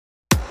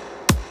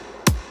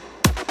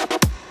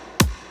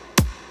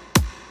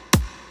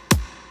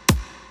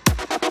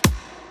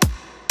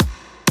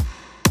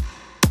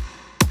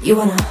You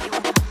wanna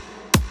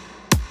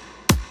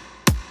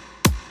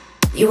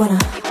You wanna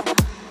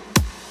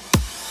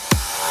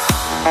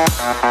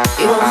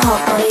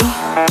hot body?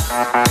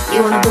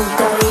 You wanna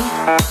Bugatti?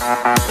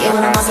 You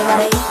wanna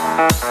Maserati?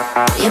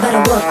 You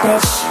better work,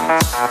 bitch.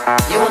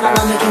 You want a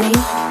Lamborghini?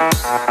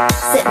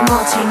 Sip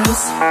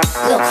martinis,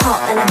 look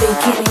hot in a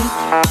bikini.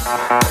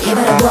 You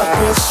better work,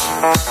 bitch.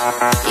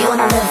 You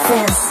wanna live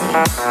fancy,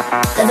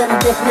 live in a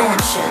big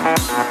mansion,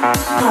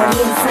 party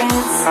in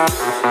France.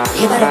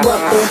 You better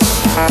work, bitch.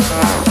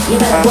 You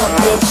better work,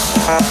 bitch.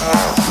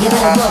 You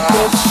better work,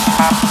 bitch.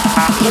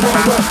 You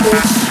better work,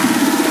 bitch.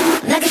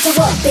 Now get to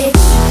work,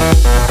 bitch.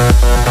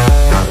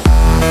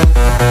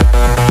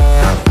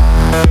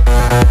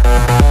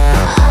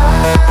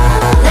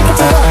 Now get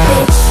to work,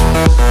 bitch.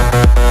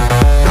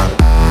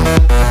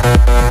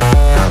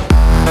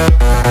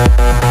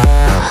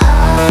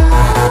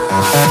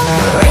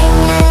 Ring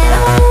it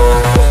on,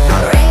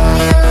 ring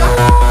it on.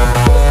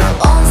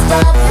 Won't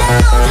stop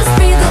now, just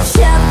be the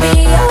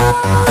champion.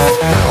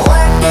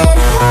 Work it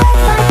hard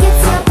like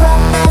it's your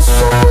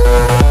profession.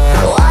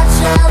 Watch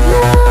out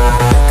now,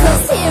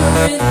 'cause here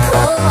it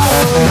comes.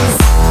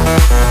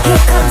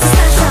 Here comes the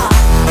smasher,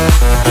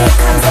 here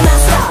comes the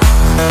master,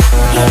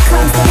 here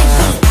comes the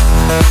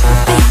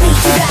big beat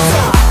to dance.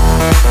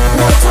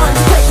 No time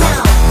to quit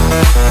now,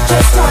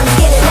 just time to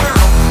get it now.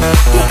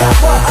 Pick up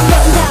what I'm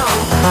putting down,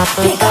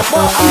 pick up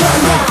what I'm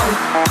putting down.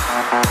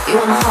 You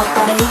want a hot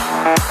body?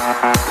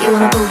 You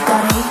want a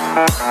Bugatti?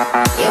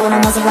 You want a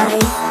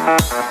Maserati?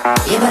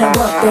 You better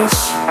work, bitch.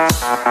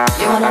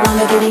 You want a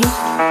Lamborghini?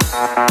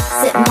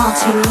 Sip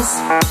martinis,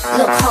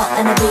 look hot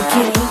in a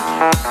bikini.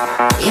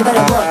 You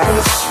better work,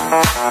 bitch.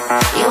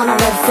 You wanna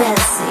live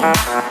fancy,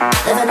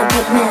 live in a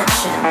big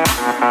mansion,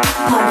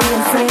 party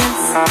in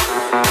France.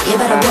 You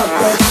better work,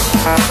 bitch.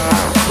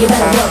 You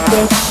better work,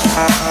 bitch.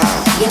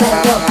 You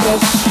better work,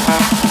 bitch.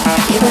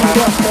 You better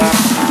work, bitch.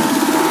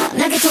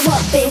 Now get to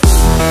work, bitch.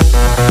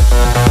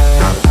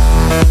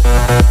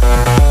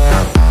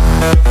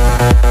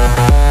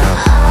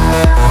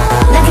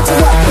 Now get to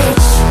work,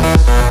 bitch.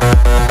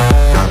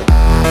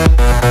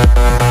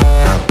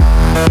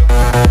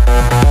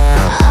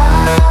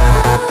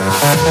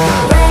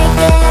 Break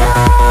it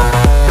up,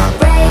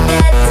 break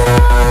it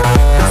down.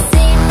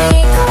 See me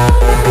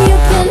calling, you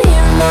can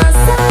hear my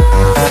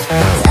sound.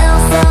 Tell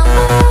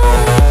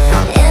somebody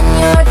in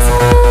your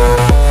town.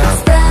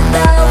 Spread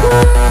the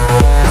word,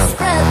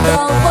 spread the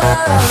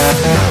word.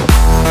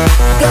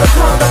 Go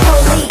call the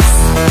police,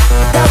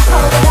 go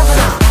call the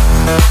governor.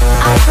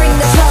 I bring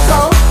the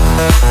trouble,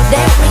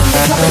 they bring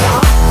the trouble.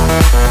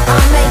 I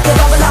make it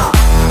bubble up,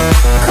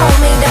 call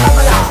me the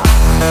bubble up.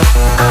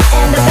 I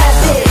am the bad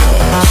bitch,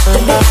 the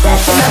bitch that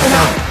you never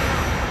know.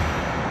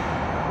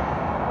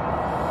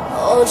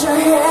 Hold your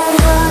head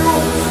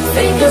high,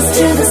 fingers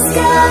to the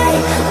sky.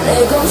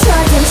 They gon' try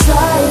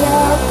ya,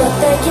 but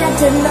they can't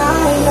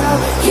deny ya.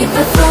 Keep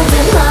it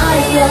moving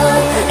higher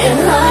and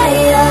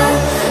higher.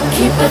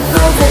 Keep it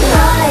moving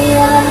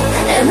higher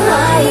and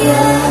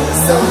higher.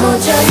 So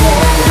hold your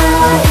head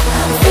high,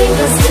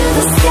 fingers to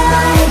the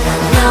sky.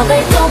 Now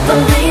they don't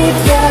believe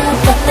ya,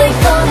 but they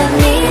gonna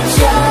need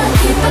ya.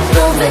 Keep it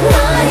moving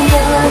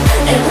higher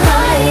and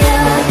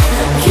higher.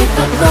 Keep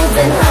it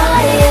moving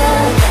higher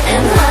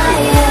and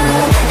higher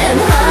and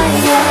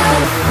higher.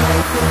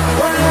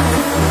 Work,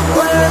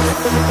 work,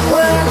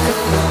 work,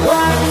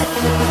 work,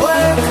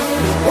 work,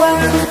 work,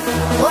 work,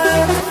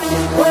 work,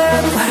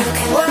 work,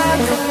 work,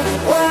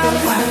 work,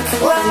 work,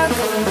 work,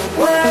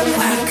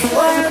 work,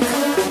 work,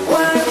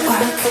 work,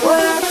 work,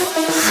 work.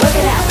 Work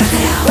it out, work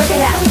it out, work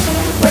it out,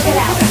 work it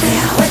out,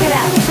 work it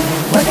out,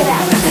 work it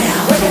out,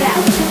 work it out,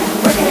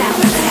 work it out,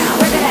 work it out,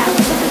 work it out,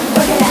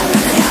 work it out,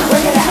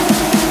 work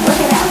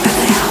it out, work it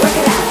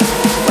out,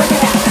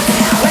 work it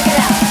out, work it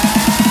out.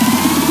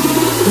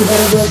 You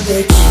better work,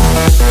 bitch.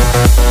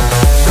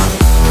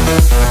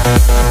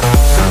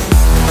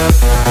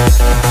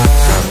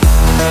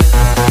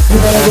 You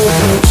better work,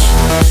 bitch.